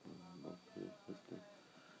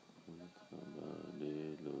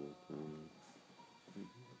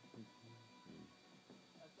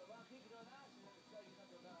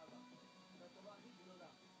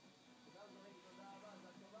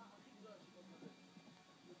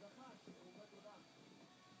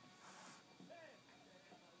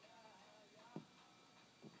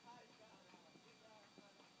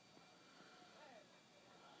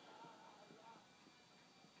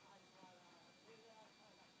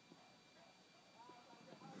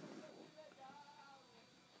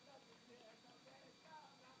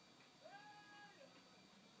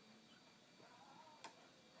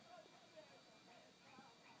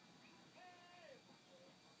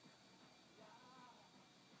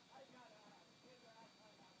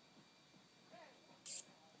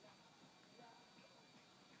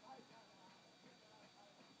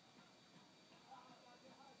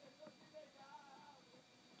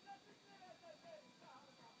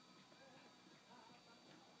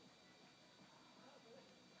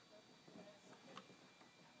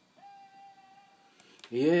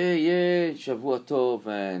Shavua Tov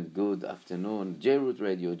and good afternoon. Jerut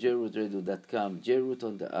Radio, JerutRadio.com, Jerut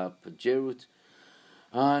on the app, Jerut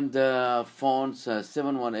on the phones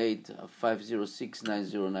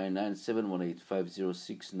 718-506-9099,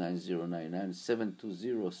 718-506-9099,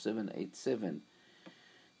 720-787.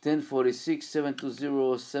 1046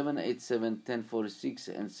 720 787 1046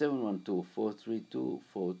 and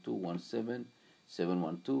 712-432-4217,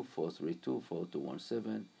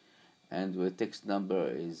 712-432-4217. And the text number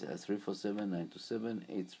is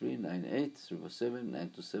 347-927-8398,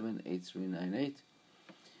 347-927-8398.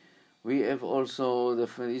 We have also the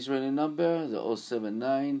Israeli number, the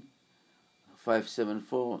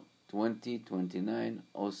 079-574-2029,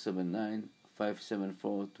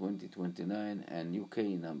 079-574-2029, and UK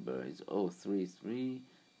number is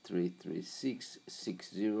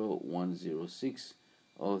 033-336-60106,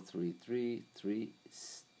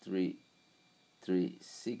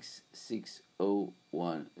 033-336-60106.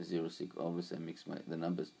 Obviously, I mix the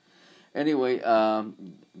numbers. Anyway,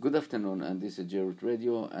 good afternoon, and this is Jerut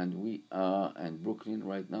Radio, and we are in Brooklyn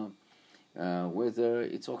right now. Weather,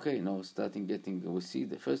 it's okay, starting getting, we see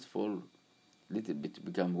the first of all, little bit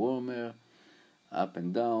become warmer, up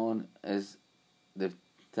and down as the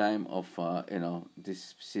time of,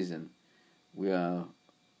 this season. We are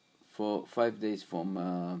 5 days from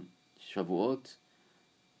Shavuot,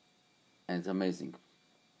 and it's amazing.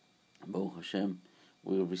 Baruch Hashem,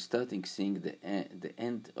 we're restarting seeing the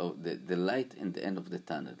end of the light in the end of the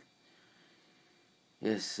tunnel.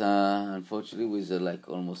 Yes, unfortunately, with like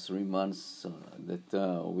almost 3 months that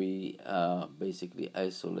we are basically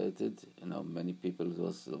isolated. Many people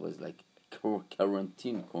was like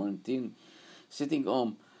quarantine, sitting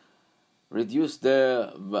home, reduced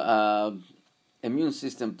their immune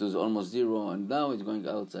system to almost zero, and now it's going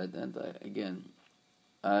outside. And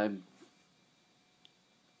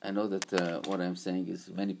I know that what I'm saying is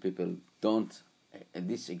many people don't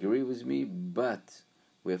disagree with me, but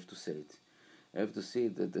we have to say it. I have to say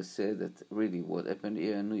that they say that really what happened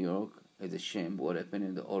here in New York is a shame. What happened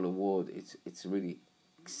in the whole world, it's really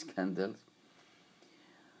scandal.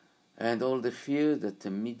 And all the fear that the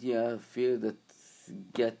media that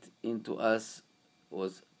get into us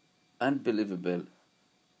was unbelievable,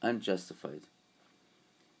 unjustified.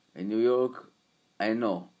 In New York, I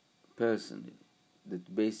know personally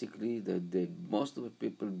that basically the most of the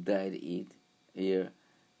people died here,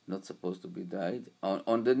 not supposed to be died.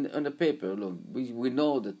 On the paper, look, we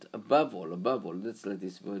know that above all, let's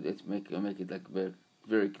make it like very,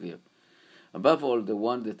 very clear. Above all, the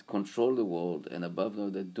one that control the world, and above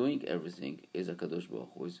all, that doing everything is HaKadosh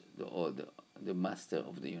Baruch Hu, is the master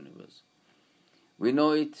of the universe. We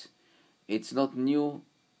know it. It's not new.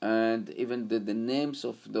 And even the names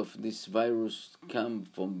of this virus come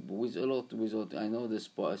from with a lot. I know I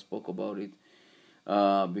spoke about it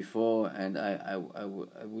before, and I will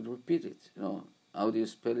repeat it. How do you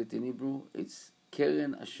spell it in Hebrew? It's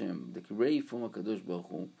Keren Hashem, the ray from HaKadosh Baruch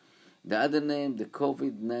Hu. The other name, the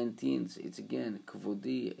COVID-19, it's again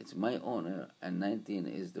Kvodi. It's my honor, and 19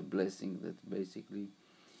 is the blessing that basically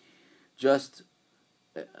just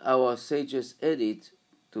our sages add it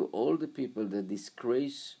to all the people that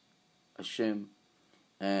disgrace Hashem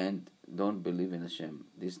and don't believe in Hashem.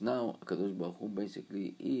 This now, HaKadosh Baruch Hu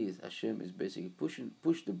basically Hashem is basically push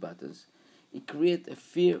the buttons. He create a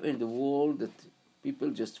fear in the world that people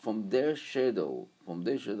just from their shadow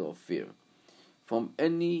of fear. From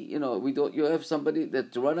any, you have somebody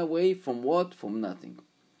that run away from what? From nothing.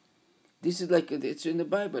 This is like, it's in the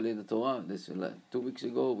Bible, in the Torah. This is like 2 weeks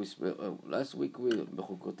ago, last week,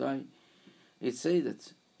 Bechukotai, it says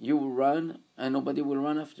that you will run and nobody will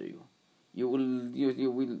run after you. You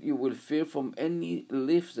will fear from any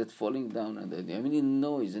leaves that falling down, and any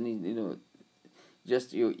noise,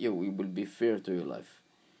 just you will be fear to your life.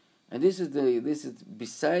 And this is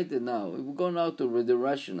beside the now. We go now to the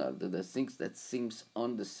rational, the things that seems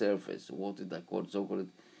on the surface. What is that called? So-called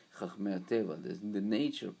Chachmei Teva, the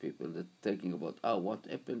nature people that talking about what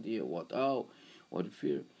happened here, what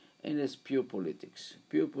fear, and it's pure politics.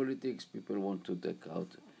 Pure politics. People want to take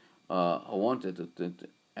out. Wanted to,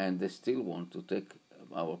 and they still want to take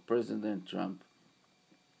our President Trump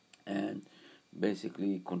and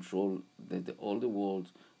basically control all the world,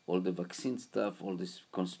 all the vaccine stuff, all this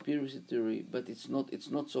conspiracy theory. But it's not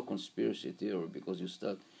so conspiracy theory, because you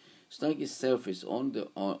start surface on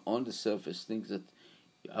the surface things that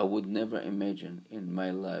I would never imagine in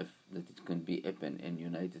my life that it can be happen in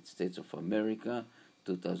United States of America,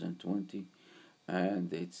 2020.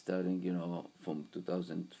 And it's starting, from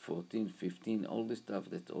 2014, 15, all this stuff,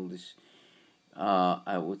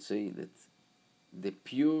 I would say that the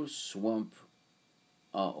pure swamp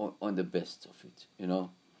on the best of it.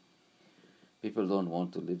 People don't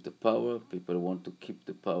want to leave the power. People want to keep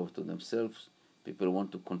the power to themselves. People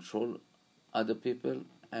want to control other people,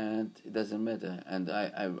 and it doesn't matter. And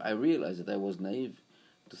I realized that I was naive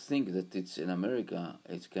to think that it's in America,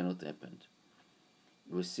 it cannot happen.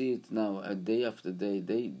 We see it now, day after day,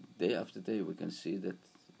 day after day. We can see that,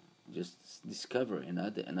 just discover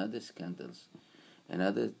another scandals,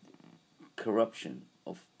 another corruption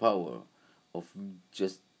of power, of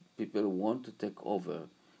just people who want to take over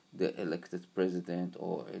the elected president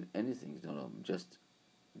or anything. Just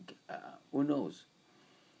who knows.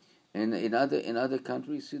 And in other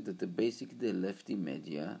countries, see that the lefty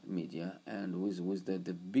media, and with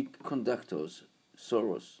the big conductors,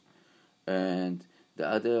 Soros, and the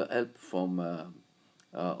other help from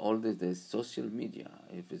all the social media,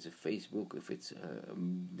 if it's a Facebook, if it's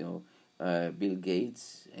Bill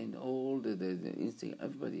Gates, and all the Instagram,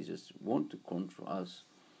 everybody just want to control us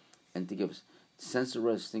and to give us censor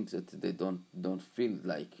us things that they don't feel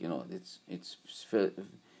like it's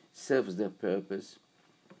serves their purpose.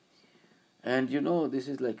 And this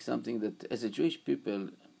is like something that, as a Jewish people,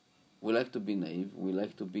 we like to be naive, we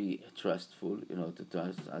like to be trustful, to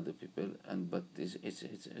trust other people, but it's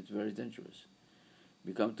very dangerous.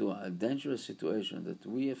 We come to a dangerous situation that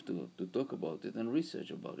we have to talk about it and research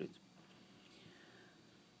about it.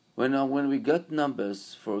 When we got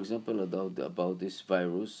numbers, for example, about this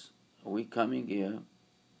virus, we coming here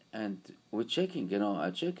and we're checking,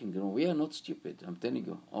 we are not stupid, I'm telling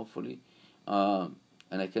you, hopefully.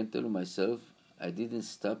 And I can tell you myself, I didn't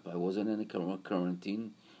stop. I wasn't in a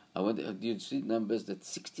quarantine. You see numbers that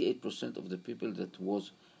 68% of the people that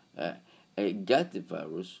got the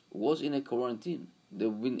virus was in a quarantine.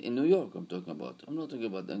 They've been in New York. I'm talking about. I'm not talking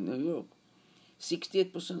about New York.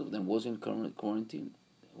 68% of them was in quarantine.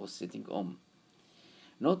 Was sitting home.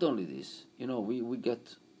 Not only this, we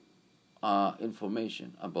get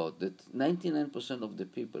information about that 99% of the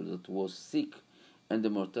people that was sick and the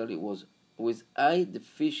mortality was with high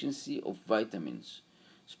deficiency of vitamins,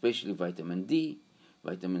 especially vitamin D,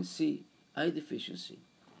 vitamin C, high deficiency.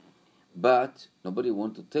 But nobody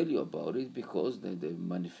wants to tell you about it because the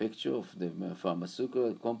manufacturer of the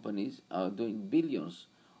pharmaceutical companies are doing billions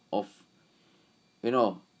of,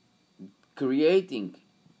 creating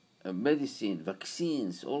medicine,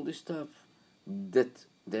 vaccines, all this stuff that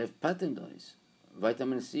they have patent on it.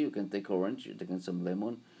 Vitamin C, you can take orange, you take some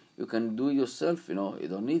lemon, you can do it yourself, you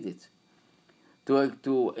don't need it. To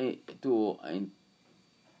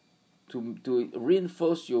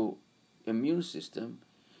reinforce your immune system,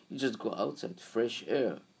 you just go outside, fresh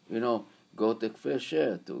air. Go take fresh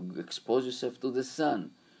air to expose yourself to the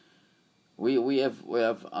sun. We have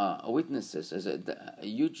witnesses as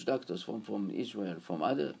huge doctors from Israel, from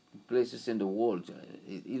other places in the world.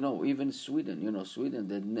 Even Sweden. Sweden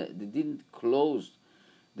they didn't close.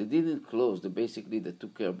 They basically they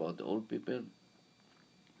took care about the old people.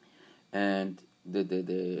 And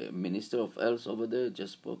the Minister of Health over there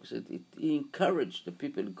just spoke, said he encouraged the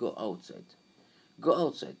people to go outside. Go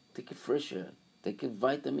outside, take a fresh air, take a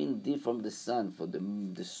vitamin D from the sun for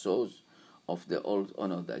the source of the old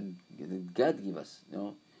that God give us,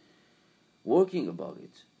 working about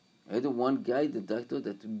it. I had one guy, the doctor,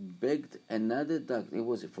 that begged another doctor. He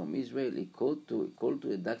was from Israel. He called to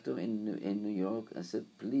a doctor in New York and said,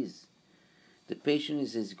 please, the patient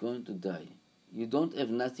is going to die. You don't have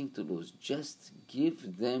nothing to lose. Just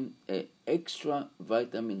give them an extra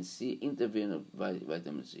vitamin C, intravenous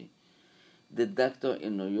vitamin C. The doctor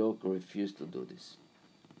in New York refused to do this.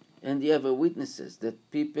 And you have witnesses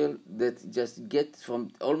that people that just get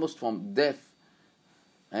almost from death,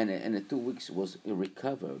 and in 2 weeks was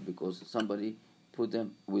recovered because somebody put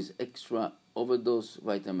them with extra overdose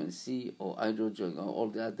vitamin C or hydrogen or all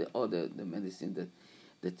the other medicine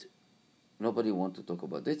that nobody wants to talk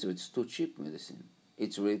about. That's it's too cheap medicine.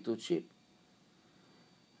 It's really too cheap.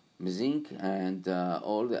 Zinc and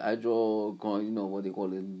all the hydro, what they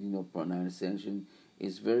call it, pronunciation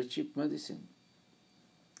is very cheap medicine.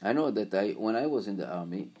 I know that when I was in the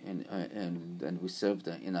army and we served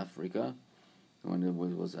in Africa, when it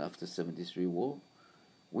was after 73 war,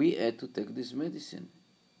 we had to take this medicine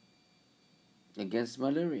against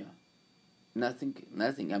malaria. Nothing.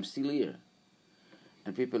 I'm still here.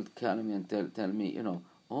 And people call me and tell me,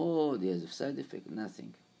 there's a side effect.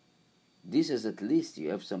 Nothing. This is at least you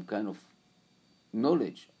have some kind of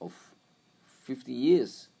knowledge of 50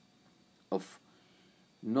 years of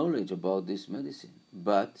knowledge about this medicine.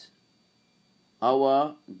 But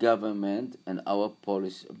our government and our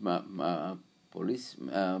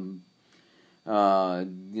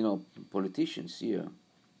politicians here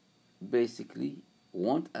basically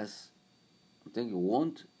want us I'm telling you,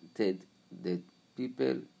 wanted the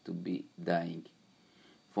people to be dying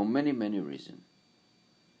for many, many reasons.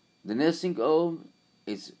 The nursing home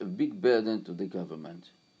is a big burden to the government.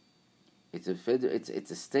 It's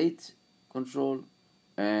a state control,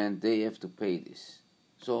 and they have to pay this.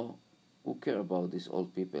 So who care about these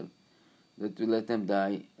old people? That we let them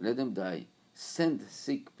die. Let them die. Send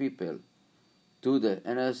sick people to the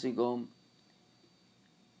nursing home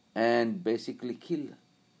and basically kill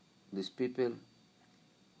these people,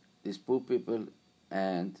 these poor people,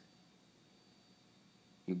 and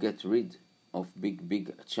you get rid of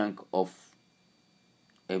big chunk of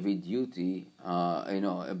heavy duty,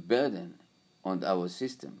 a burden on our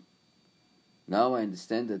system. Now I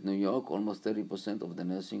understand that New York, almost 30% of the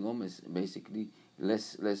nursing home is basically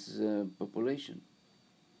less population.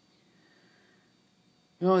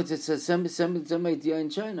 It's the same idea in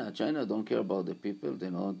China. China don't care about the people.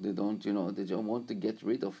 They don't want to get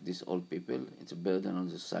rid of these old people. It's a burden on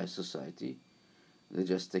the society. They're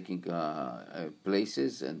just taking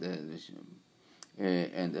places and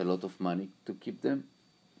a lot of money to keep them.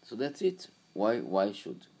 So that's it. Why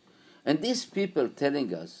should? And these people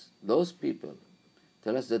telling us, those people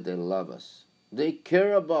tell us that they love us. They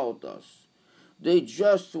care about us. They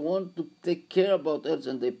just want to take care about us,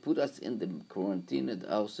 and they put us in the quarantined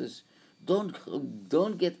houses.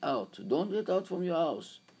 Don't get out. Don't get out from your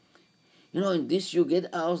house. In this you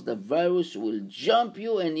get out, the virus will jump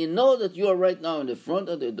you, and you know that you are right now in the front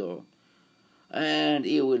of the door, and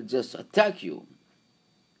it will just attack you.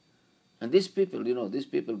 And these people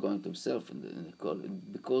going themselves in the college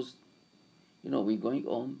because, we're going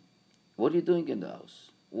home. What are you doing in the house?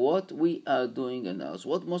 What we are doing in the house,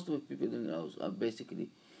 what most of the people in the house are basically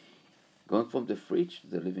going from the fridge to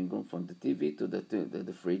the living room, from the TV to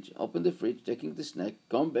the fridge, open the fridge, taking the snack,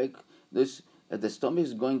 come back. The stomach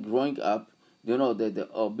is growing up. The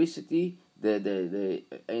obesity, the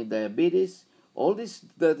diabetes, all this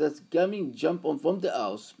that's coming jump on from the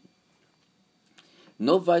house.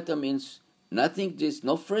 No vitamins, nothing.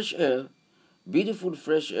 No fresh air, beautiful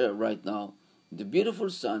fresh air right now. The beautiful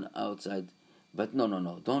sun outside. But no,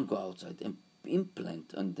 don't go outside and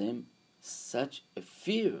implant on them such a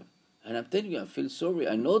fear. And I'm telling you, I feel sorry.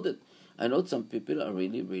 I know some people are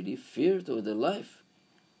really, really feared of their life.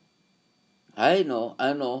 I know,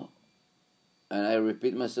 and I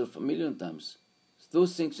repeat myself a million times. Two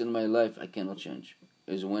things in my life I cannot change.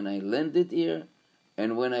 Is when I landed here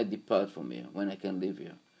and when I depart from here, when I can live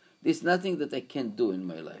here. There's nothing that I can do in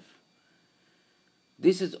my life.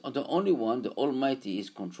 This is the only one, the Almighty is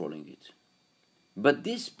controlling it. But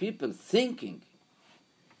these people thinking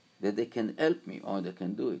that they can help me or they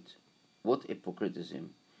can do it, what hypocrisy.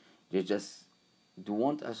 They just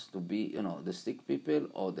want us to be, the sick people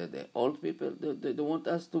or the old people. They want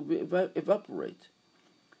us to evaporate.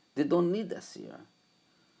 They don't need us here.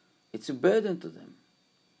 It's a burden to them.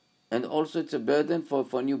 And also it's a burden for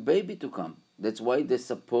a new baby to come. That's why they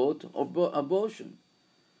support abortion.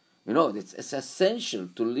 It's essential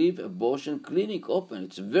to leave abortion clinic open.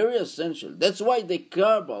 It's very essential. That's why they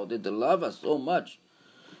care about it. They love us so much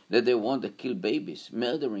that they want to kill babies,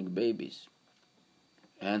 murdering babies.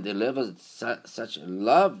 And they love us such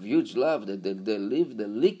love, huge love, that they leave the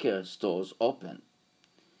liquor stores open.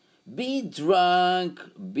 Be drunk,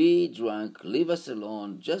 leave us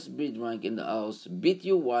alone, just be drunk in the house, beat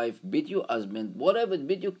your wife, beat your husband, whatever,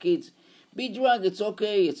 beat your kids. Be drunk, it's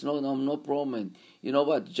okay, it's no problem. You know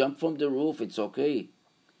what, jump from the roof, it's okay.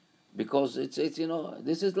 Because it's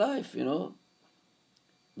this is life,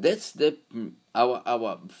 That's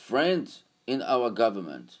our friends in our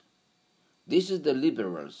government. This is the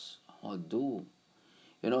liberals. It's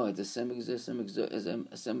the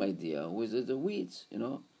same idea with the weeds,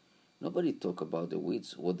 Nobody talk about the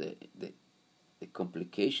weeds or the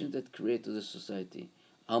complications that create to the society.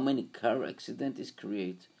 How many car accidents is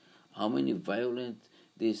create? How many violent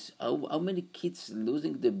this? How many kids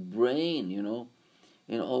losing the brain?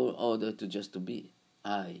 In order to be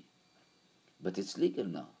high. But it's legal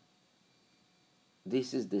now.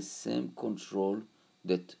 This is the same control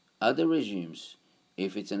that other regimes.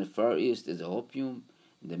 If it's in the Far East, it's the opium.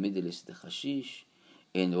 In the Middle East, the hashish.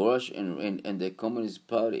 In Russia, and the Communist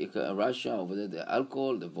Party, Russia, over there, the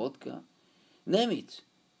alcohol, the vodka, name it.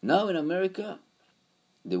 Now in America,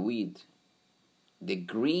 the weed, the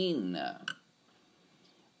green,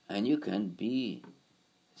 and you can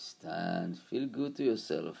feel good to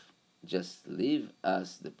yourself. Just leave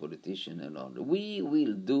us, the politician, alone. We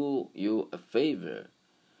will do you a favor.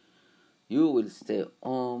 You will stay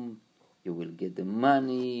home. You will get the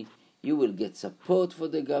money. You will get support for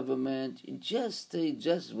the government. Just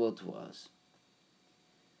vote for us.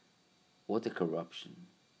 What a corruption.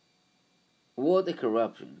 What a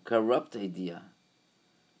corrupt idea.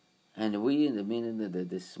 And we, in the minute that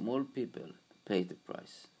the small people pay the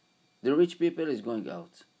price. The rich people is going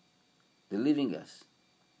out. They're leaving us.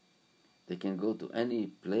 They can go to any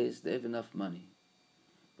place. They have enough money.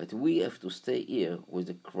 But we have to stay here with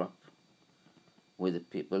the crop, with the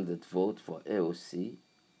people that vote for AOC,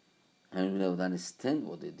 and we don't understand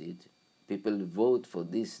what they did. People vote for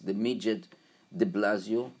this, the midget de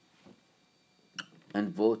Blasio,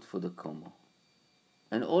 and vote for the Como.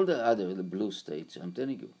 And all the blue states, I'm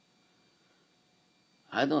telling you.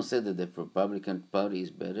 I don't say that the Republican Party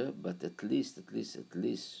is better, but at least,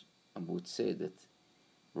 I would say that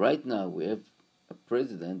right now we have a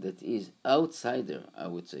president that is outsider, I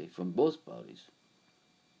would say, from both parties,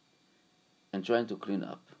 and trying to clean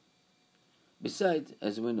up. Besides,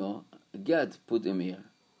 as we know, God put him here.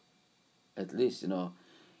 At least,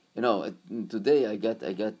 today I got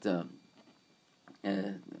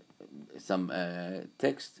some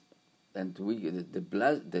text, and the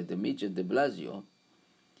midget de Blasio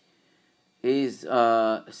is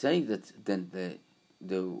saying that then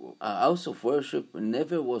the house of worship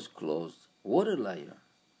never was closed. What a liar!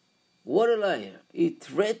 What a liar! He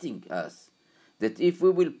threatening us that if we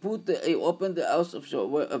will open the house of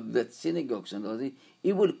the synagogues and all this,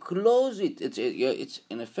 he will close it. It's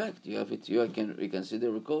in effect. You have it. You can see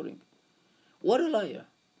the recording. What a liar!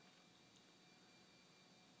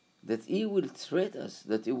 That he will threat us.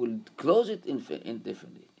 That he will close it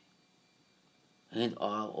indefinitely. And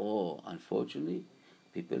unfortunately,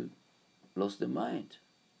 people lost their mind.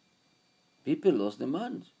 People lost their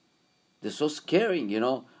mind. They're so scaring,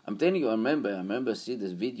 I'm telling you, I remember see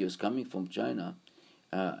these videos coming from China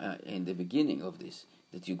in the beginning of this,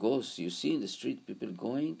 that you see in the street people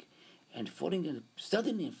going and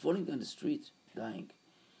suddenly falling on the street, dying.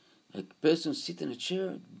 A person sit in a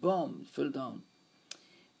chair, boom, fell down.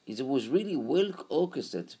 It was really well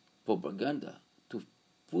orchestrated propaganda to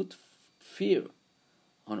put fear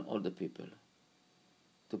on all the people.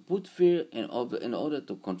 To put fear in order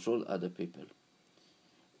to control other people.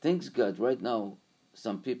 Thanks God, right now,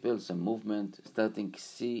 some people, some movement, starting to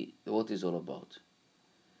see what it's all about.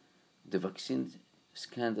 The vaccine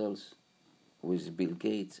scandals with Bill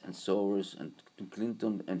Gates and Soros and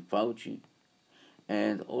Clinton and Fauci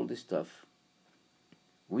and all this stuff.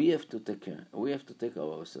 We have to take care. We have to take care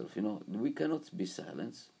of ourselves. We cannot be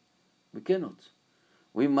silent. We cannot.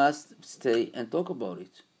 We must stay and talk about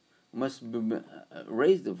it. We must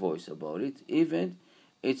raise the voice about it, even.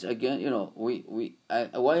 It's again,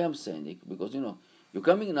 why I'm saying it, because, you're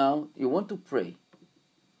coming now, you want to pray.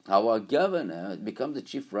 Our governor become the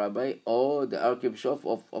chief rabbi or the archbishop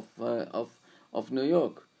of New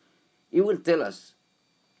York. He will tell us,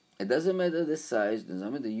 it doesn't matter the size, it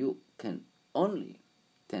doesn't matter, you can only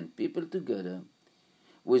 10 people together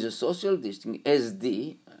with a social distancing,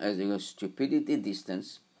 SD, as a stupidity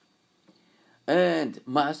distance, and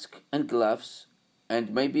mask and gloves,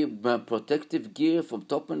 and maybe protective gear from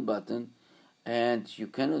top and bottom, and you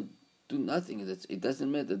cannot do nothing. It doesn't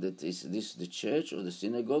matter that the church or the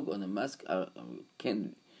synagogue or the mosque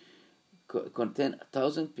can contain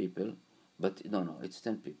 1,000 people, but no, it's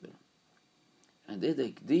 10 people. And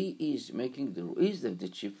he is making he's the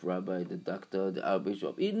chief rabbi, the doctor, the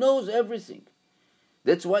archbishop. He knows everything.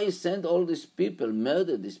 That's why he sent all these people,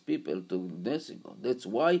 murdered these people to nursing home. That's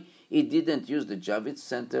why he didn't use the Javits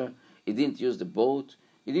Center. He didn't use the boat.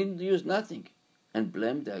 He didn't use nothing, and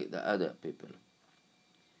blamed the other people.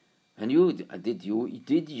 And did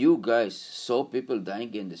you guys saw people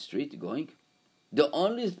dying in the street going? The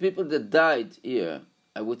only people that died here,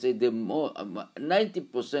 I would say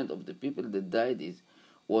 90% of the people that died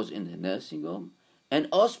was in the nursing home and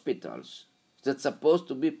hospitals that's supposed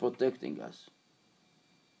to be protecting us.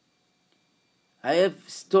 I have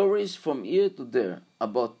stories from here to there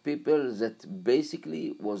about people that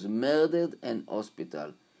basically was murdered in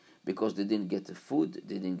hospital because they didn't get the food,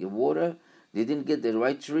 they didn't get water, they didn't get the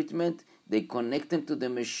right treatment. They connect them to the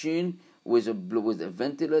machine with a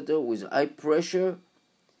ventilator, with high pressure,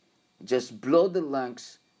 just blow the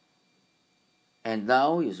lungs, and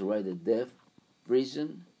now he's right at death,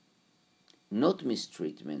 prison, not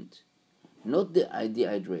mistreatment, not the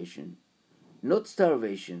dehydration, not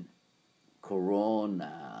starvation,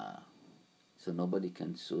 Corona. So nobody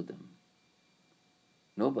can sue them.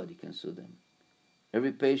 Nobody can sue them.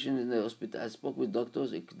 Every patient in the hospital, I spoke with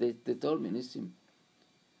doctors, they told me, Nissim,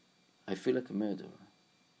 I feel like a murderer.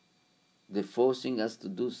 They're forcing us to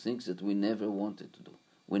do things that we never wanted to do.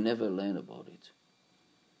 We never learned about it.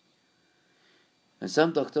 And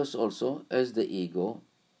some doctors also has the ego,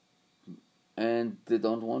 and they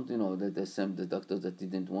don't want, the doctors that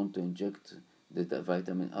didn't want to inject the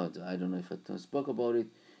vitamin. Oh, I don't know if I spoke about it.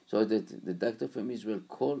 So that the doctor from Israel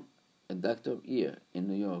called a doctor here in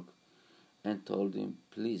New York and told him,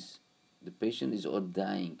 please, the patient is all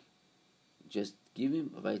dying. Just give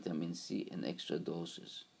him vitamin C and extra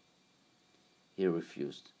doses. He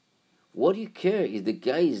refused. What do you care if the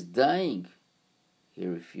guy is dying? He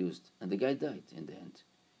refused, and the guy died in the end.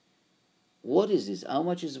 What is this? How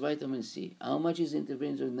much is vitamin C? How much is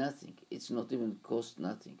intervention? Nothing. It's not even cost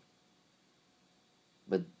nothing.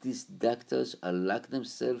 But these doctors are like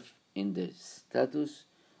themselves in the status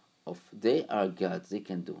of they are gods. They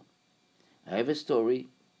can do. I have a story,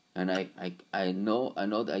 and I know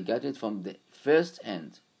that I got it from the first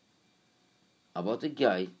hand about a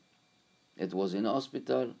guy that was in a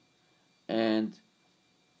hospital, and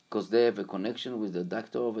because they have a connection with the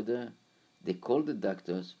doctor over there, they called the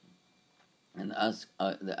doctors and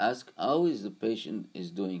they ask how is the patient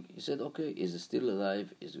is doing. He said, okay, is still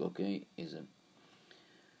alive? Is okay?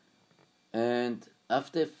 And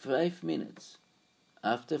after 5 minutes,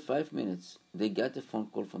 they got a phone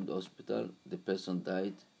call from the hospital. The person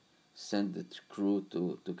died. Sent the crew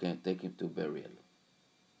to take him to burial.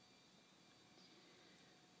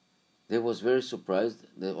 They was very surprised.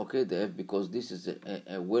 Because this is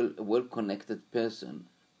a well connected person.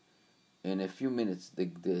 In a few minutes, the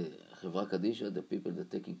Chevra Kadisha, the people that are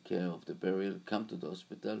taking care of the burial, come to the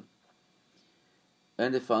hospital,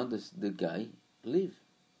 and they found the guy live.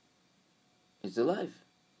 He's alive.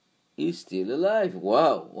 He's still alive.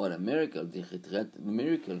 Wow, what a miracle!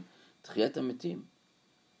 Miracle, Tchiyat HaMetim.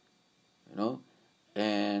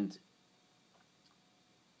 And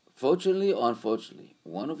fortunately or unfortunately,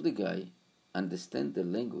 one of the guy understand the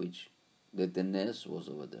language that the nurse was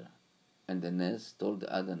over there, and the nurse told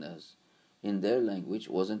the other nurse in their language,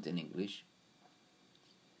 wasn't in English,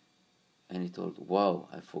 and he told, wow,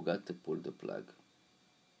 I forgot to pull the plug.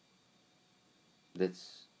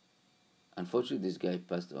 Unfortunately, this guy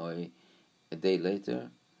passed away a day later,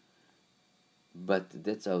 but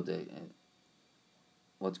that's how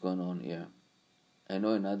what's going on here. I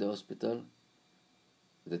know another hospital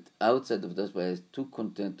that outside of the hospital has two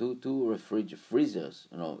freezers,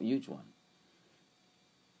 huge one.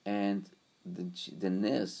 And the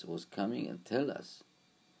nurse was coming and tell us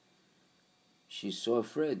she's so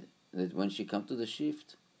afraid that when she come to the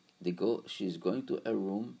shift, she's going to a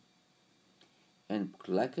room and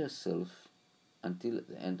lock herself until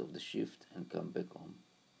the end of the shift and come back home.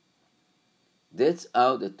 That's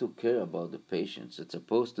how they took care about the patients. It's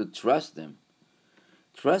supposed to trust them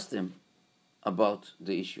about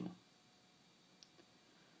the issue.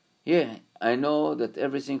 Yeah, I know that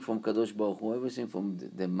everything from Kadosh Baruch Hu, everything from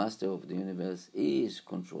the Master of the Universe is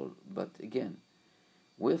controlled. But again,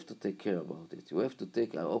 we have to take care about it. We have to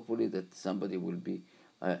hopefully that somebody will be,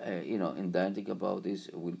 indicting about this,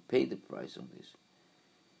 will pay the price on this.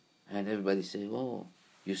 And everybody say, oh,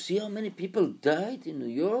 you see how many people died in New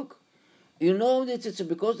York? You know that it's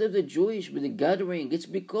because of the Jewish, the gathering. It's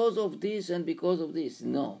because of this and because of this.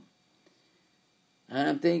 No. And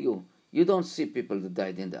I'm telling you, you don't see people that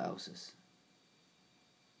died in the houses.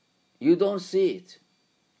 You don't see it.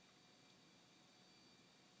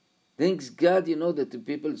 Thanks God, that the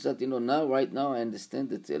people start, right now I understand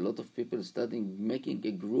that a lot of people are starting making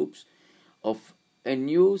groups of a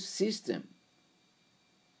new system.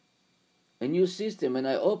 And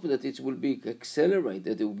I hope that it will be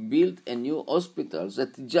accelerated. They will build a new hospitals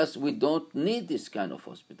that we don't need this kind of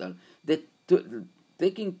hospital. That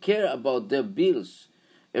taking care about their bills.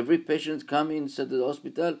 Every patient coming into the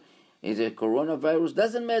hospital is a coronavirus.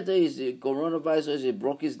 Doesn't matter is a coronavirus, is he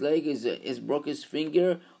broke his leg, is broke his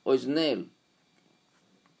finger, or his nail.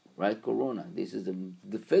 Right, corona. This is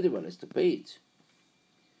the federal has to pay it.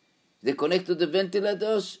 They connect to the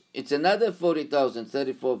ventilators, it's another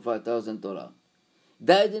 $40,000, $5,000.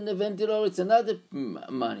 Died in the ventilator, it's another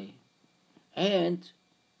money. And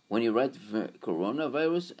when you write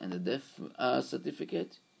coronavirus and the death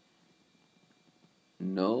certificate,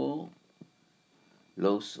 no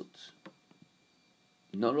lawsuit.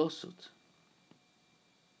 No lawsuit.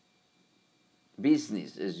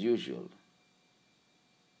 Business as usual.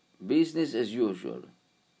 Business as usual.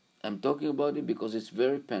 I'm talking about it because it's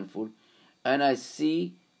very painful, and I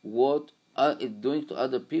see what it's doing to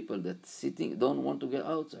other people that don't want to get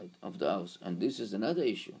outside of the house, and this is another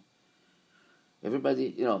issue.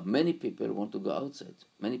 Everybody, many people want to go outside.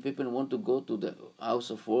 Many people want to go to the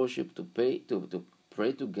house of worship to pray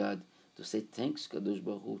to God, to say thanks, Kadosh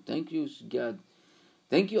Baruch Hu, thank you, God,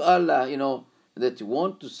 thank you, Allah. That you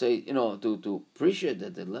want to say, to appreciate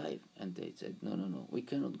that they're alive, and they said, no, we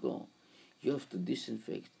cannot go. You have to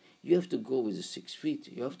disinfect. You have to go with the 6 feet.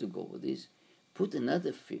 You have to go with this. Put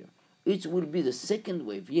another fear. It will be the second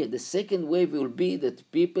wave. Yeah, the second wave will be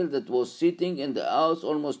that people that was sitting in the house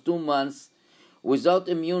almost 2 months without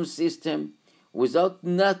immune system, without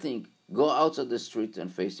nothing, go out of the street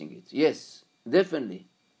and facing it. Yes, definitely.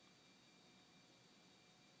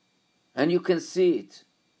 And you can see it.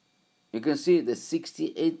 You can see the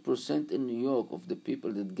 68% in New York of the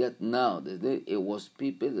people that get now, it was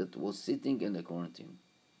people that was sitting in the quarantine.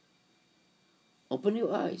 Open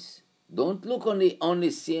your eyes. Don't look only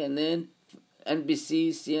CNN, NBC,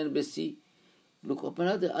 CNBC. Look, open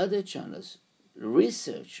other channels.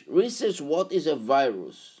 Research what is a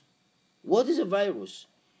virus. What is a virus?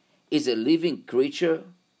 Is a living creature?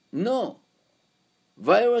 No.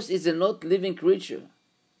 Virus is a not living creature.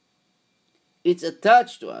 It's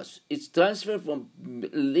attached to us. It's transferred from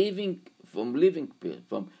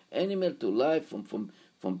animal to life,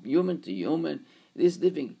 from human to human. This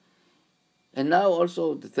living. And now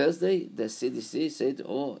also the Thursday, the CDC said,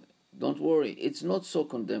 "Oh, don't worry. It's not so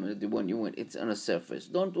contaminated when it's on a surface.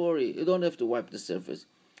 Don't worry. You don't have to wipe the surface."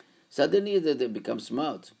 Suddenly they become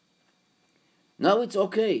smart. Now it's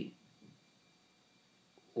okay.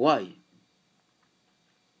 Why?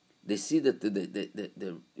 They see that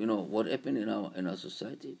the what happened in our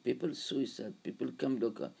society. People suicide. People come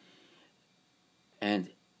look, and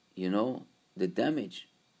the damage.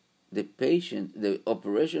 The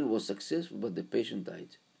operation was successful, but the patient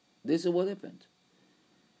died. This is what happened.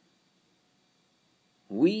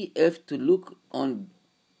 We have to look on,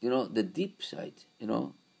 the deep side.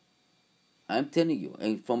 I'm telling you,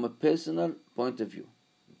 and from a personal point of view.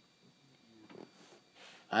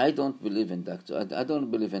 I don't believe in doctor. I don't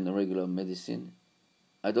believe in regular medicine.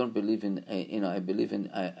 I don't believe in, I believe in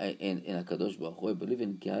HaKadosh Baruch Hu. I believe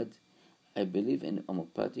in God. I believe in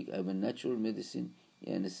homeopathic. I have a natural medicine.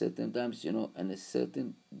 Yeah, and certain times, and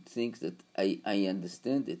certain things that I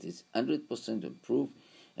understand it is 100% improved,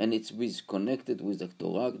 and it's connected with the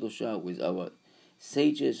Torah Kedosha, with our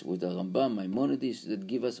sages, with the Rambam, Maimonides that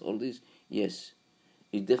give us all this. Yes,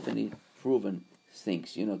 it's definitely proven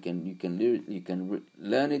things. You can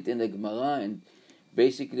learn it in the Gemara, and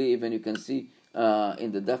basically even you can see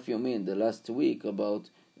in the Daf Yomi in the last week about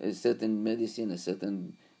a certain medicine, a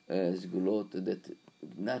certain sgulot, that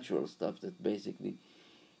natural stuff that basically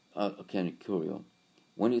can cure you.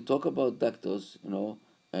 When you talk about doctors,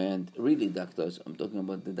 and really doctors, I'm talking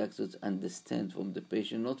about the doctors understand from the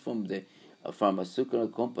patient, not from the pharmaceutical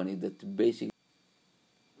company that basically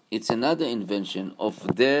it's another invention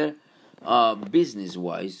of their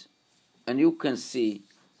business-wise, and you can see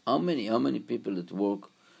how many people that work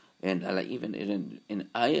and even in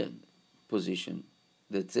higher position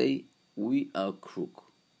that say we are crook.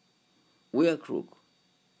 We are crook.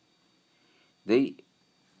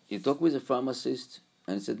 You talk with a pharmacist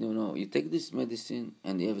and he said, you take this medicine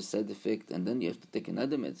and you have a side effect, and then you have to take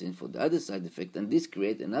another medicine for the other side effect, and this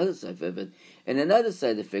creates another side effect and another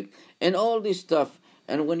side effect and all this stuff.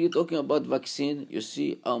 And when you're talking about vaccine, you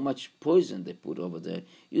see how much poison they put over there.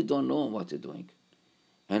 You don't know what they're doing.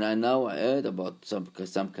 And I heard about some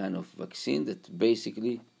kind of vaccine that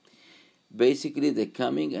basically they're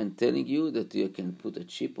coming and telling you that you can put a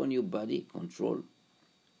chip on your body, control.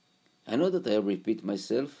 I know that I repeat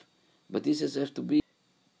myself, but this has to be.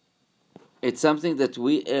 It's something that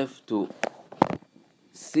we have to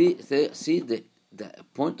see the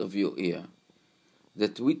point of view here.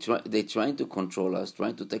 That they're trying to control us,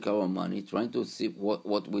 trying to take our money, trying to see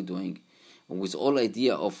what we're doing, with all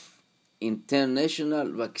idea of international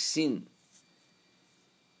vaccine.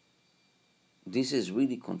 This is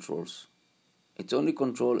really controls. It's only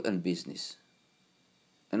control and business.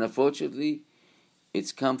 And unfortunately,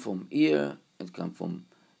 it's come from here, it come from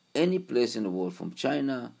any place in the world, from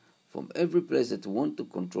China, from every place that want to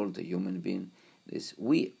control the human being.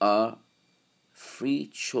 We are free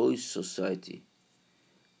choice society.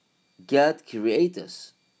 God created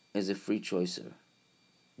us as a free choicer.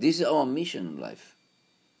 This is our mission in life.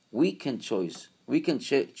 We can choose. We can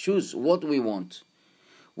choose what we want.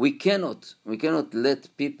 We cannot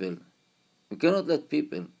let people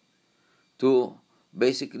to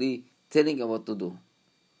basically telling us what to do.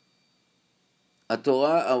 Our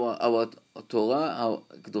Torah, our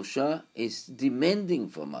Kedosha is demanding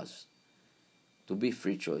from us to be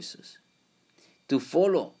free choices, to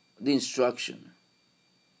follow the instruction,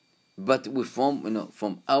 but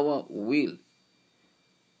from our will,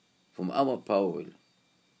 from our power will.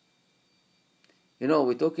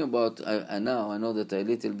 We're talking about. I know that I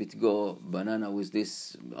little bit go banana with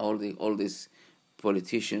this all these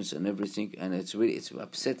politicians and everything, and it's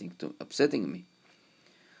upsetting me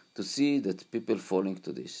to see that people falling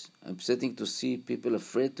to this. Upsetting to see people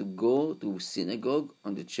afraid to go to synagogue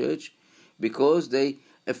on the church because they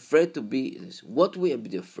afraid to be this. What we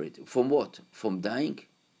are afraid? From what? From dying?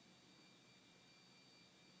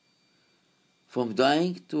 From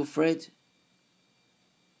dying to afraid?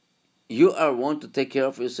 You are want to take care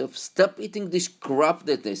of yourself. Stop eating this crap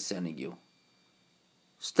that they're sending you.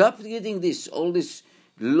 Stop eating this, all this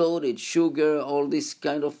loaded sugar, all this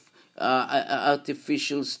kind of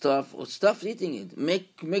artificial stuff. Or stop eating it.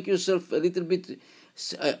 Make yourself a little bit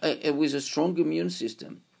with a strong immune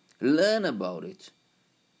system. Learn about it.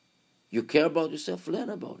 You care about yourself, learn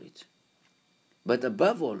about it. But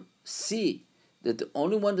above all, see that the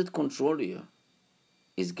only one that controls you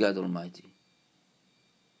is God Almighty.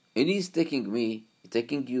 It is taking me,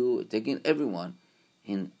 taking you, taking everyone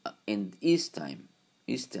in His time,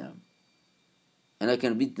 His term. And I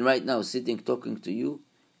can be right now sitting talking to you,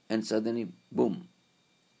 and suddenly, boom,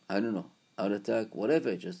 I don't know, heart attack,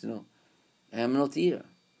 whatever, just, I am not here.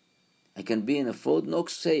 I can be in a Fort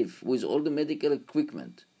Knox safe with all the medical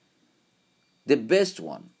equipment, the best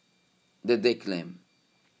one that they claim,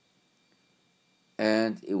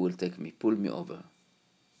 and it will take me, pull me over,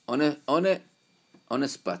 on a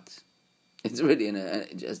spot. It's really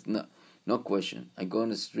just no question. I go on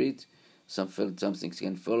the street, something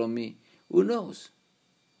can follow me. Who knows?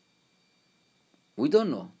 We don't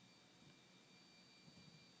know.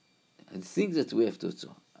 The things that we have to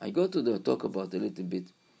do. I go to talk about a little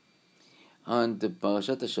bit on the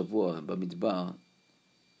Parashat HaShavua, Bamidbar,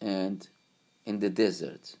 and in the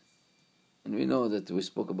desert. And we know that we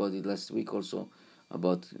spoke about it last week also,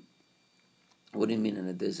 about what do you mean in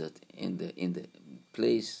the desert? In the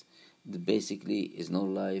place that basically is no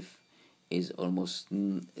life, is almost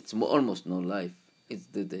almost no life. It's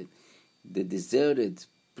the deserted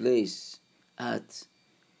place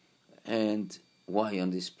and why on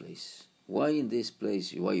this place? Why in this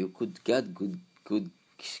place? Why God could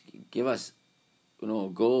give us,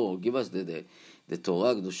 give us the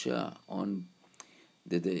Torah Kedusha on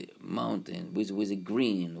the mountain with the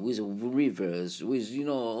green, with rivers, with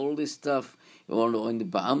all this stuff, all in the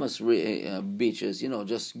Bahamas beaches,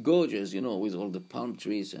 just gorgeous, with all the palm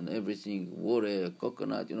trees and everything, water,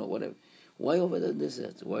 coconut, whatever. Why over the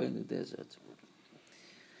desert? Why in the desert?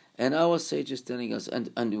 And our sage is telling us,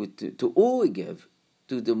 and to who we gave?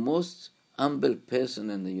 To the most humble person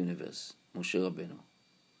in the universe, Moshe Rabbeinu.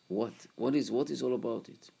 What is all about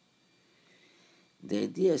it? The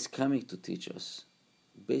idea is coming to teach us,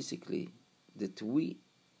 basically, that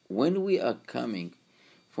when we are coming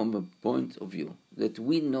from a point of view that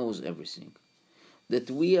we knows everything,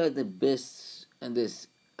 that we are the best, and this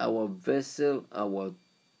our vessel, our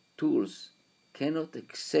tools cannot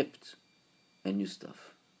accept a new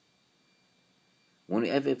stuff. When we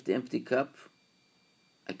have the empty cup,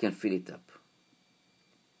 I can fill it up.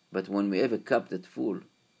 But when we have a cup that's full,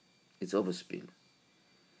 it's overspilled.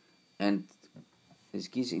 And this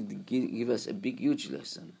gives us a huge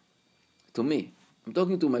lesson. To me, I'm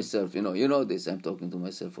talking to myself, you know this, I'm talking to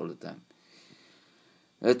myself all the time.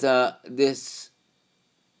 That this,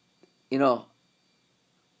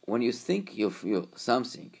 when you think of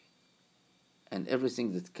something, and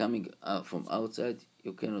everything that's coming out from outside,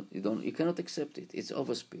 you cannot accept it. It's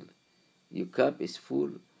overspilled. Your cup is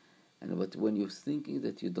full, but when you're thinking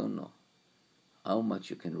that you don't know how much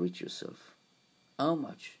you can reach yourself, how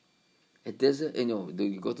much. A desert,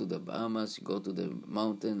 you go to the Bahamas, you go to the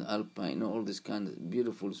mountain, Alpine, all these kind of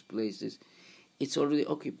beautiful places. It's already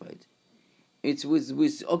occupied. It's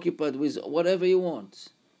occupied with whatever you want.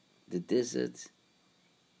 The desert,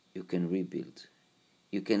 you can rebuild.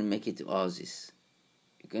 You can make it oasis.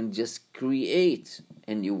 You can just create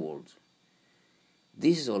a new world.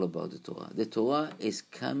 This is all about the Torah. The Torah is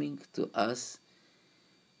coming to us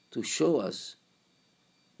to show us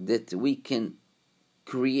that we can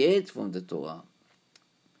create from the Torah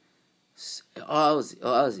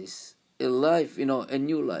oasis, a life, a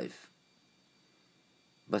new life,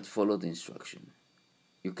 but follow the instruction.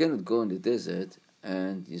 You cannot go in the desert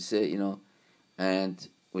and you say, and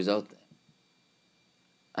without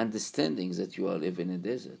understanding that you are living in a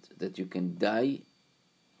desert, that you can die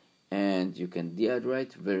and you can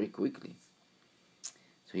dehydrate very quickly.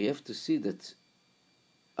 So you have to see that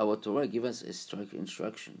our Torah gives us a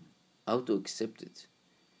instruction, how to accept it,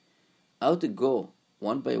 how to go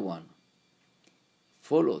one by one,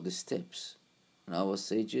 follow the steps. And our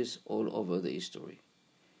sages all over the history,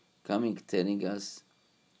 telling us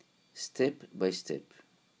step by step.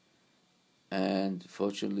 And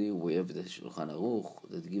fortunately, we have the Shulchan Aruch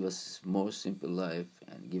that give us more simple life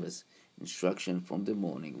and give us instruction from the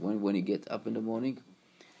morning. When you get up in the morning,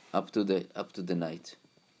 up to the night,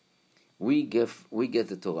 we get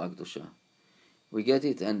the Torah Kedusha. We get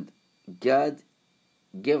it, and God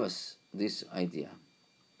gave us this idea.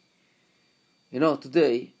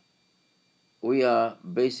 Today we are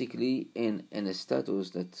basically in a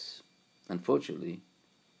status that, unfortunately,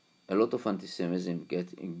 a lot of anti-Semitism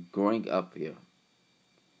growing up here.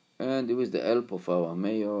 And with the help of our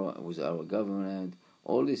mayor, with our government,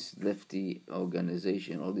 all this lefty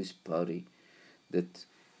organization, all this party that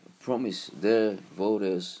promise their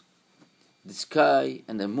voters the sky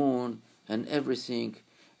and the moon and everything,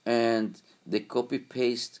 and the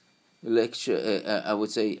copy-paste lecture, I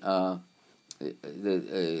would say,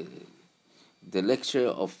 the lecture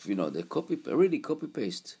of, the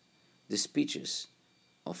copy-paste the speeches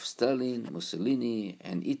of Stalin, Mussolini,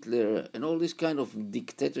 and Hitler, and all this kind of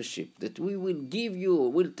dictatorship that we will give you,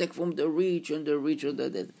 we'll take from the rich and the rich and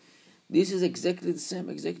that. This is exactly the same,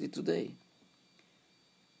 exactly today.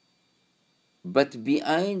 But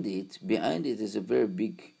behind it is a very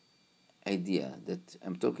big idea that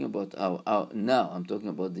I'm talking about. Now I'm talking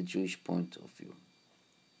about the Jewish point of view.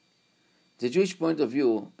 The Jewish point of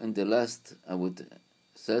view in the last,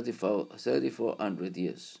 3,400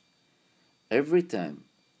 years, every time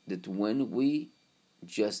that when we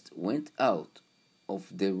just went out of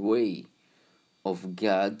the way of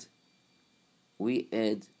God, we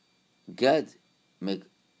had God make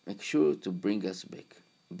sure to bring us back.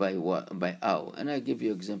 By what? By how? And I give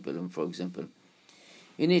you example. And for example,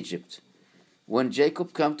 in Egypt, when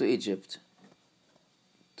Jacob came to Egypt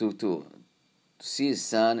to see his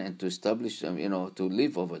son and to establish, to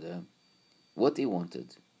live over there, what he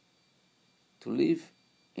wanted, to live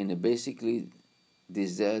in a basically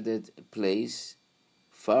deserted place,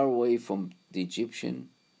 far away from the Egyptian.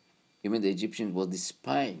 Even the Egyptians were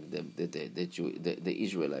despising the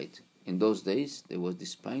Israelite. In those days, they were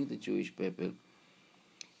despising the Jewish people.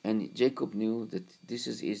 And Jacob knew that this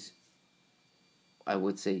is his, I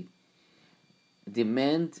would say,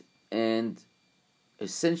 demand and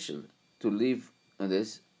essential to live on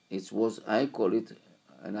this. It was, I call it,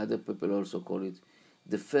 and other people also call it,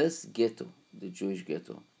 the first ghetto, the Jewish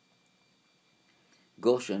ghetto.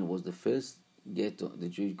 Goshen was the first ghetto, the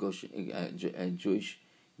Jewish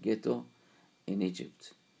ghetto in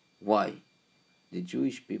Egypt. Why? The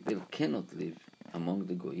Jewish people cannot live among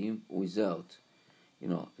the Goyim without,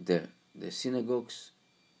 the synagogues,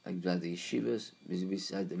 like the yeshivas,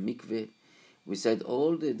 beside the mikveh, beside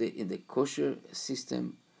all the kosher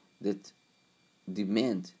system that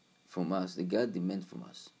demand from us, the God demand from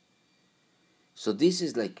us. So this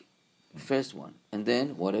is like first one. And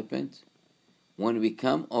then what happened? When we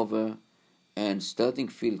come over and starting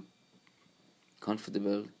feel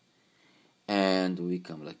comfortable, and we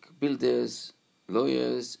come like builders,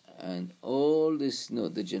 lawyers, and all this,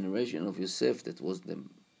 the generation of Yosef that was the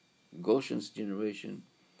Goshen's generation,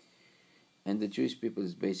 and the Jewish people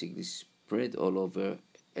is basically spread all over,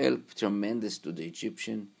 help tremendous to the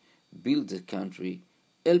Egyptian, build the country,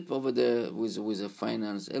 help over there with the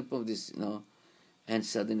finance, help of this, and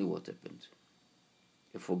suddenly what happened?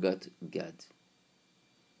 You forgot God.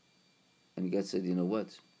 And God said, you know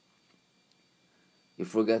what? You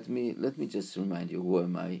forgot me, let me just remind you, who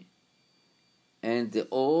am I? And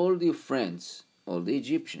all your friends, all the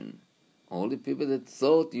Egyptian, all the people that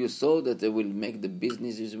thought you saw that they will make the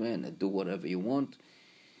businesses and do whatever you want,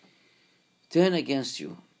 turn against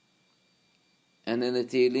you. And in the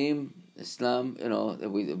Tehillim, Islam,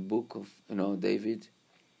 with the book of, David,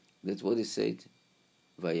 that's what he said,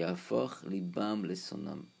 Vayafach libam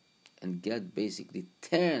lesonam. And God basically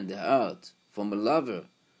turned the heart from a lover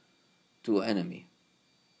to an enemy,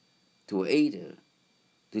 to a hater,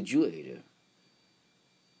 to Jew hater.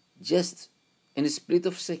 Just in a split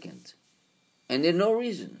of second. And there's no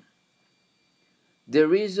reason. The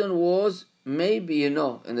reason was maybe, and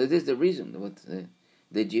that is the reason what the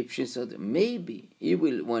Egyptians said, maybe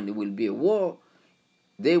when there will be a war,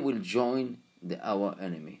 they will join our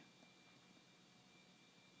enemy.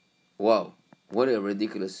 Wow, what a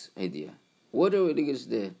ridiculous idea. What a ridiculous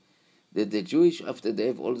the Jewish, after they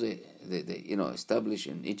have all the established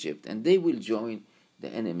in Egypt, and they will join the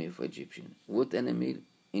enemy of Egyptian. What enemy?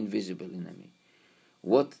 Invisible enemy.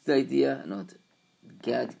 What the idea? Not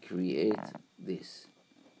God create this.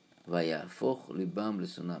 Vayafoch libam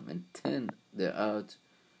lesonam, and turn their heart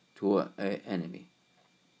to an enemy.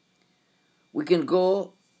 We can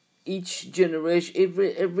go each generation,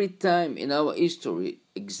 every time in our history,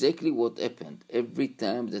 exactly what happened. Every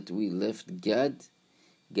time that we left God,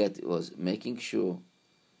 God was making sure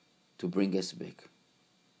to bring us back.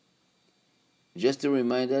 Just to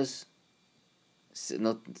remind us,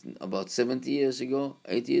 not about 70 years ago,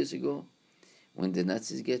 80 years ago, when the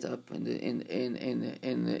Nazis get up in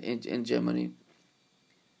Germany,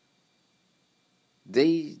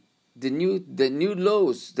 they the new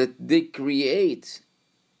laws that they create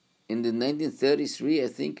in the 1933, I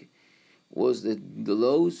think, was the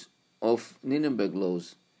laws of Nuremberg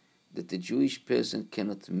laws, that a Jewish person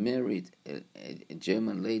cannot marry a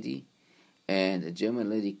German lady, and a German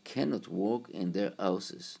lady cannot work in their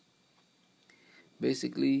houses.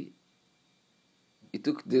 Basically, he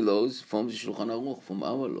took the laws from the Shulchan Aruch, from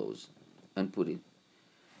our laws, and put it.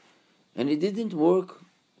 And it didn't work,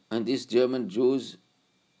 and these German Jews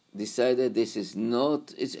decided this is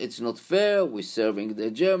not, it's not fair, we're serving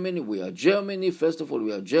the Germany, we are Germany, first of all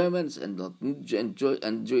we are Germans and not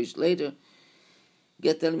and Jewish later.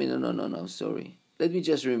 Get tell me, no, sorry. Let me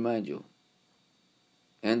just remind you.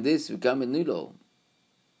 And this became a new law,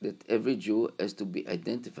 that every Jew has to be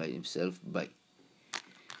identify himself by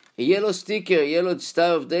a yellow sticker, a yellow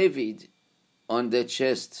Star of David on their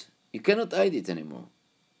chest. You cannot hide it anymore.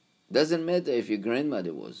 Doesn't matter if your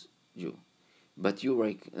grandmother was Jew, but you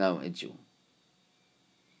are now a Jew.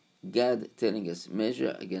 God telling us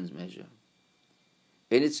measure against measure.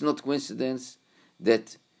 And it's not coincidence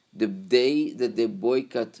that the day that they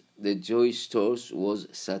boycott the Jewish stores was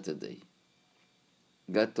Saturday.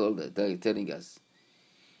 God told us, telling us,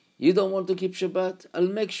 you don't want to keep Shabbat? I'll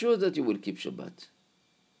make sure that you will keep Shabbat.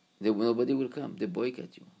 Nobody will come. They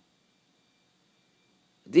boycott you.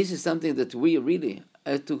 This is something that we really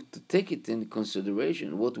have to take it in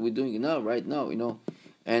consideration, what we're doing now, right now,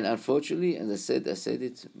 And unfortunately, as I said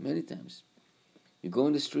it many times, you go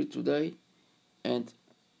on the street today, and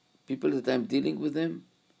people that I'm dealing with them,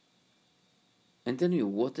 and tell you,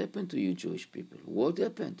 what happened to you Jewish people? What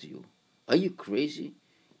happened to you? Are you crazy?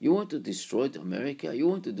 You want to destroy America? You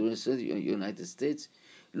want to destroy the United States?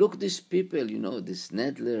 Look, these people, this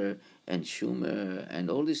Nadler and Schumer and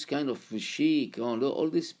all this kind of chic, all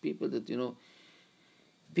these people that,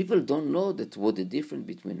 people don't know that what the difference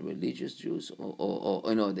between religious Jews or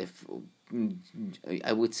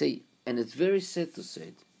I would say, and it's very sad to say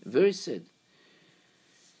it, very sad.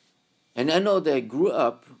 And I know that I grew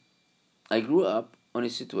up on a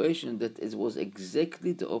situation that it was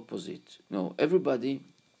exactly the opposite. Everybody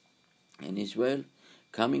in Israel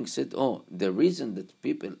coming said, the reason that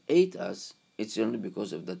people hate us, it's only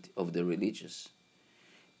because of the religious.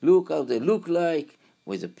 Look how they look like,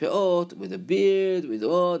 with a peot, with a beard, with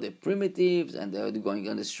all the primitives, and they're going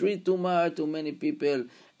on the street too many people,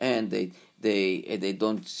 and they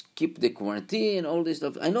don't keep the quarantine, all this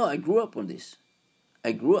stuff. I know, I grew up on this.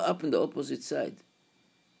 I grew up on the opposite side.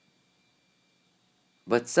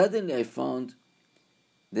 But suddenly I found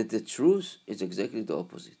that the truth is exactly the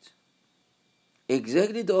opposite.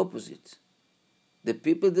 Exactly the opposite. The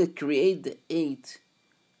people that create the hate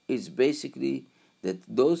is basically that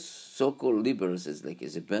those so-called liberals,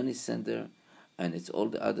 it's a Bernie Sanders, and it's all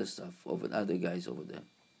the other stuff over the other guys over there.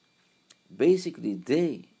 Basically,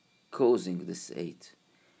 they causing this hate.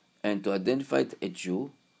 And to identify a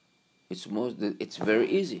Jew, it's very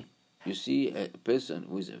easy. You see a person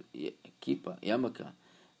with a kippah, yarmulke,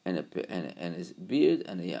 and a beard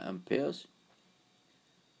and pears.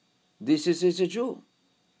 This is a Jew.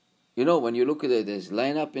 When you look at it, there's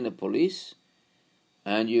line up in the police,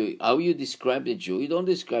 and how you describe a Jew, you don't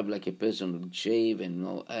describe like a person with shave and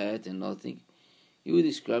no hat and nothing. You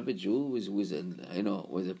describe a Jew with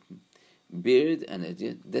a beard,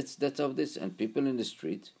 and that's how this. And people in the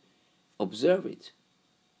street observe it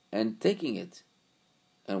and taking it.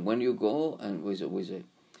 And when you go and with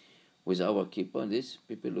our kippah and this,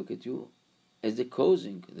 people look at you as the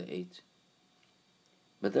causing the hate.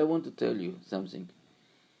 But I want to tell you something.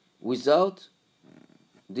 Without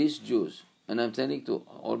these Jews, and I'm telling to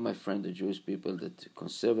all my friends, the Jewish people, that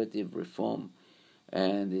conservative reform,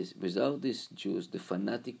 and without these Jews, the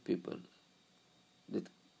fanatic people, that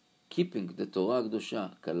keeping the Torah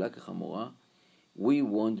Kedosha, Kala Kechamora, we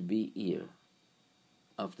won't be here.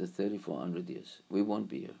 After 3,400 years, we won't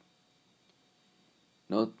be here.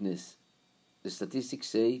 Not this. The statistics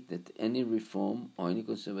say that any reform or any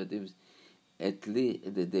conservatives, at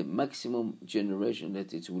least the maximum generation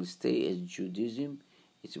that it will stay as Judaism,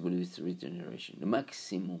 it will be 3 generations. The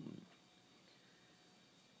maximum.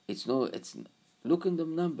 Look in the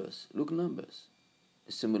numbers. Look numbers.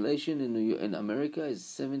 Assimilation in America is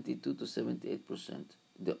 72 to 78%.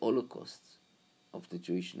 The Holocaust of the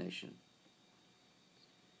Jewish nation.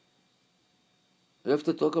 We have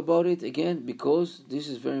to talk about it again because this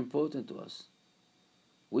is very important to us.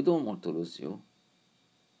 We don't want to lose you,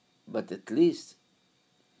 but at least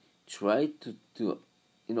try to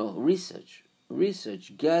research.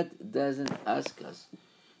 Research. God doesn't ask us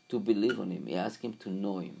to believe on Him. He asks Him to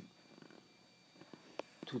know Him.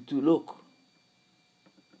 To look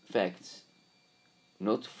facts,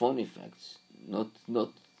 not phony facts, not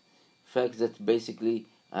facts that basically,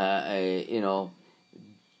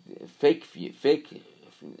 fake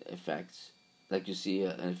facts, like you see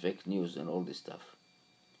in fake news and all this stuff.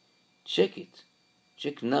 Check it,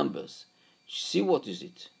 check numbers, see what is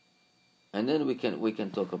it, and then we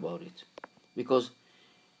can talk about it, because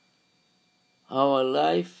our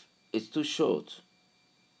life is too short,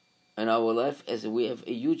 and our life, as we have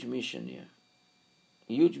a huge mission here,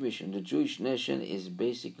 a huge mission. The Jewish nation is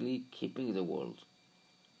basically keeping the world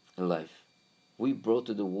alive. We brought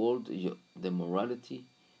to the world the morality.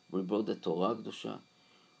 We brought the Torah Kedusha.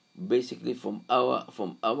 Basically, from our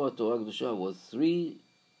Torah Kedusha was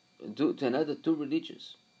to another two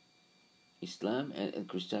religions, Islam and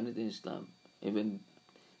Christianity and Islam. Even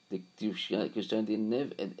the Christianity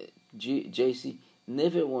never, JC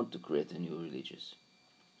never want to create a new religious,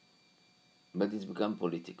 but it's become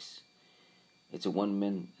politics. It's a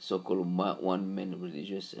one-man, so-called one-man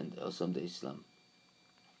religious, and also the Islam.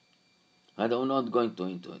 I'm not going to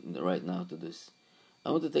into it right now to this.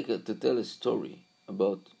 I want to tell a story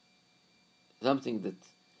about something that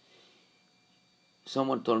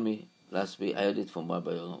someone told me last week. I heard it from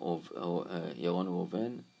Rabbi Yaron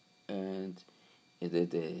Reuven, and he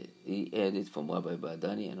heard it from Rabbi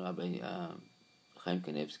Badani and Rabbi Chaim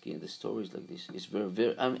Kanevsky, and the stories like this. It's very,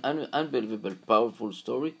 very unbelievable, powerful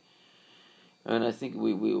story. And I think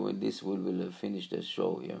we will finish the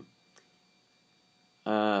show here.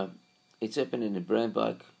 It's happened in the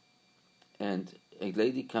Brandbach, and a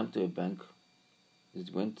lady came to a bank.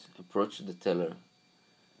 It approached the teller,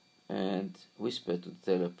 and whispered to the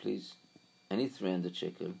teller, "Please, I need 300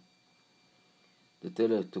 shekel." The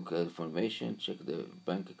teller took information, checked the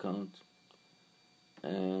bank account,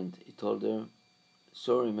 and he told her,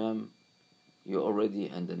 "Sorry, ma'am, you're already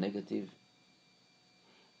in the negative,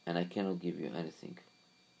 and I cannot give you anything."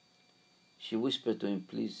 She whispered to him,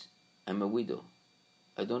 "Please, I'm a widow.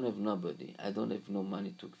 I don't have nobody. I don't have no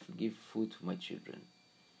money to give food to my children.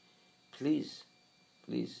 Please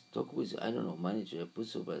talk with, I don't know, manager,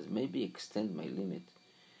 supervisor, maybe extend my limit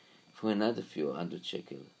for another few hundred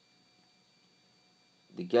shekel."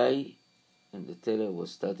 The guy and the teller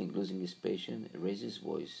was starting losing his patience, raised his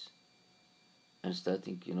voice, and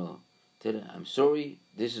starting, tell her, "I'm sorry,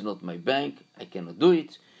 this is not my bank, I cannot do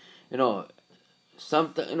it."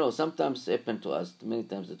 Sometimes happen to us, many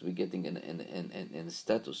times, that we're getting in a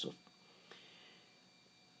status of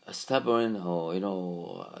a stubborn, or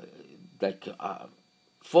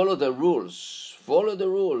follow the rules,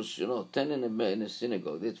 turn in a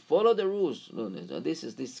synagogue, follow the rules. No, this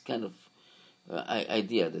is this kind of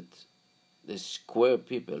idea that the square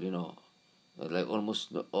people, like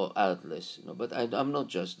almost or artless, But I'm not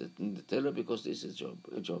just the teller, because this is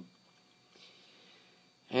a job.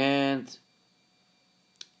 And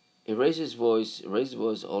he raised his voice,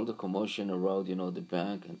 all the commotion around, the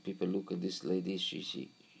bank, and people look at this lady. She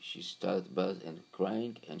started and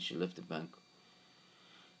crying, and she left the bank.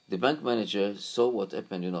 The bank manager saw what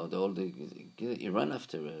happened, he ran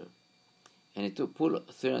after her, and he pulled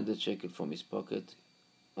 300 shekel from his pocket,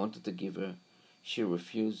 wanted to give her. She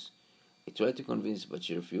refused. He tried to convince, but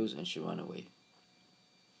she refused, and she ran away.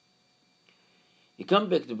 He come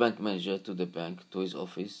back, the bank manager, to the bank, to his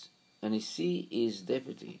office, and he see his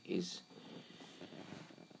deputy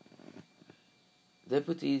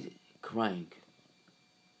crying.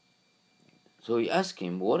 So he asked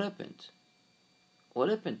him, "What happened? What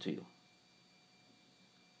happened to you?"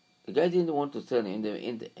 The guy didn't want to tell him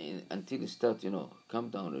until he started, calm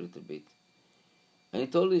down a little bit. And he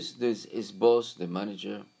told his boss, the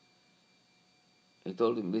manager, he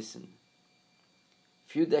told him, "Listen, a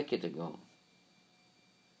few decades ago,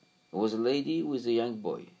 there was a lady with a young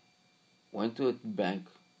boy, went to a bank,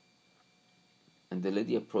 and the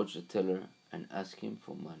lady approached the teller and asked him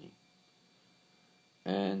for money.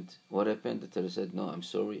 And what happened? The teller said, 'No, I'm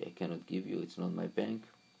sorry, I cannot give you. It's not my bank,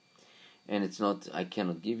 and it's not. I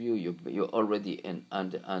cannot give you. You're already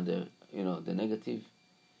under the negative.'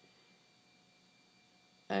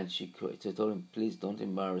 And she told him, 'Please don't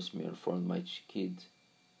embarrass me in front of my kid.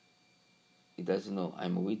 He doesn't know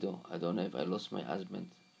I'm a widow. I lost my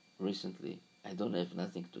husband recently. I don't have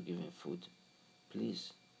nothing to give him food.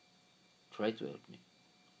 Please, try to help me.'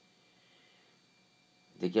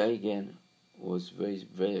 The guy again was very,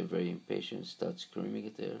 very, very impatient, started screaming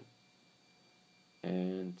at her,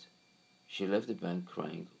 and she left the bank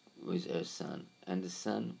crying with her son. And the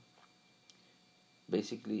son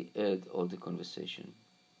basically heard all the conversation.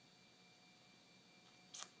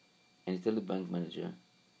 And he told the bank manager,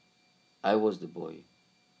 'I was the boy.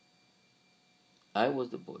 I was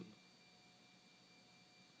the boy.'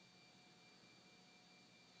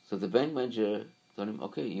 So the bank manager told him,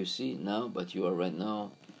 'Okay, you see now, but you are right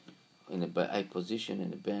now, in a high position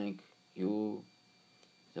in a bank.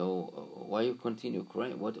 Why you continue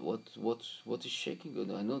crying? What is shaking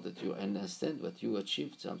you? I know that you understand that you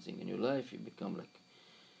achieved something in your life. You become like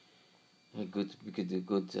a good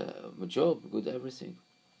job, good everything.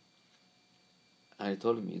 I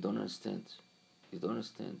told him, you don't understand. You don't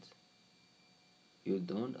understand. You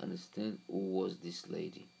don't understand who was this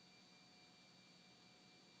lady.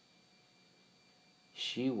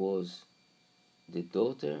 She was the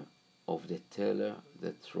daughter of the teller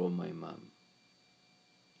that threw my mom.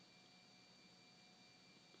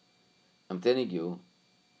 I'm telling you,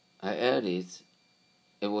 I heard it.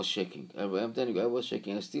 It was shaking. I'm telling you, I was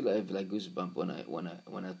shaking. I still have like goosebumps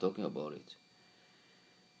when I'm talking about it.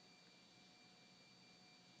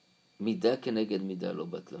 מידה כנגד מידה לא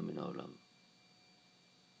בטלה מן העולם.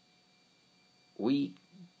 We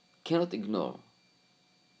cannot ignore.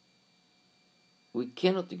 We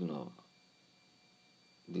cannot ignore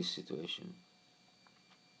this situation.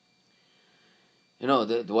 You know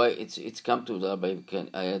why it's come to Rabbi.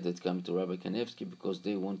 I had it come to Rabbi Kanevsky because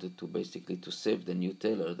they wanted to basically to save the new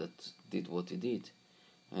tailor that did what he did,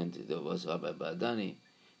 and there was Rabbi Badani,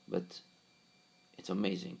 but it's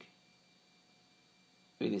amazing.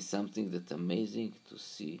 Really, something that's amazing to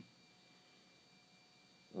see.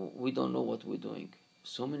 We don't know what we're doing.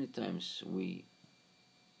 So many times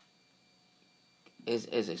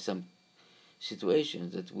as some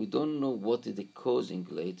situations that we don't know what is the causing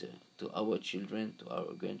later to our children, to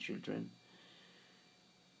our grandchildren,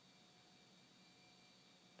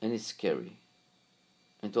 and it's scary,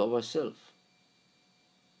 and to ourselves,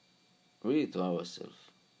 really to ourselves.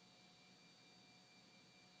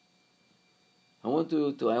 I want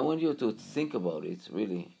you to think about it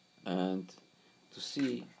really, and to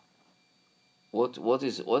see what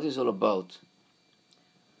is all about.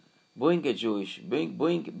 Being a Jewish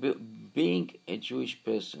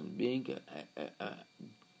person, being a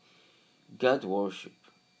God worship,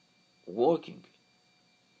 working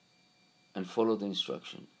and follow the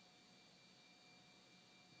instruction.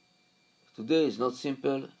 Today is not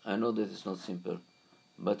simple. I know that it's not simple,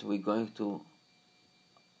 but we're going to,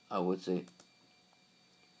 I would say,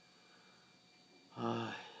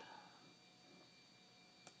 I'm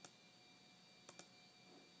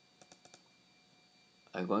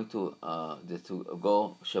going to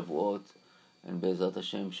go Shavuot, and Be'ezrat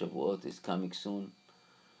Hashem, Shavuot is coming soon,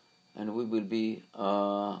 and we will be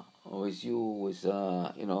with you with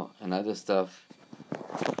another stuff.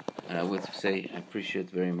 And I would say I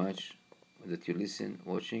appreciate very much that you listen,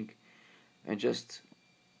 watching, and just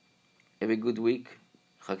have a good week.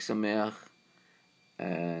 Chag Sameach,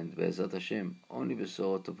 and Be'ezrat Hashem, only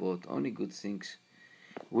besorot tovot, only good things.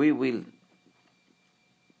 We will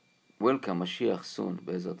welcome Mashiach soon,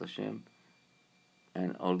 Be'ezrat Hashem,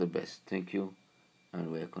 and all the best. Thank you, and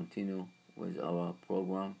we'll continue with our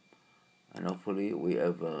program, and hopefully we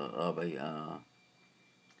have Rabbi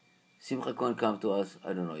Simcha Cohen come to us.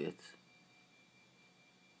 I don't know yet.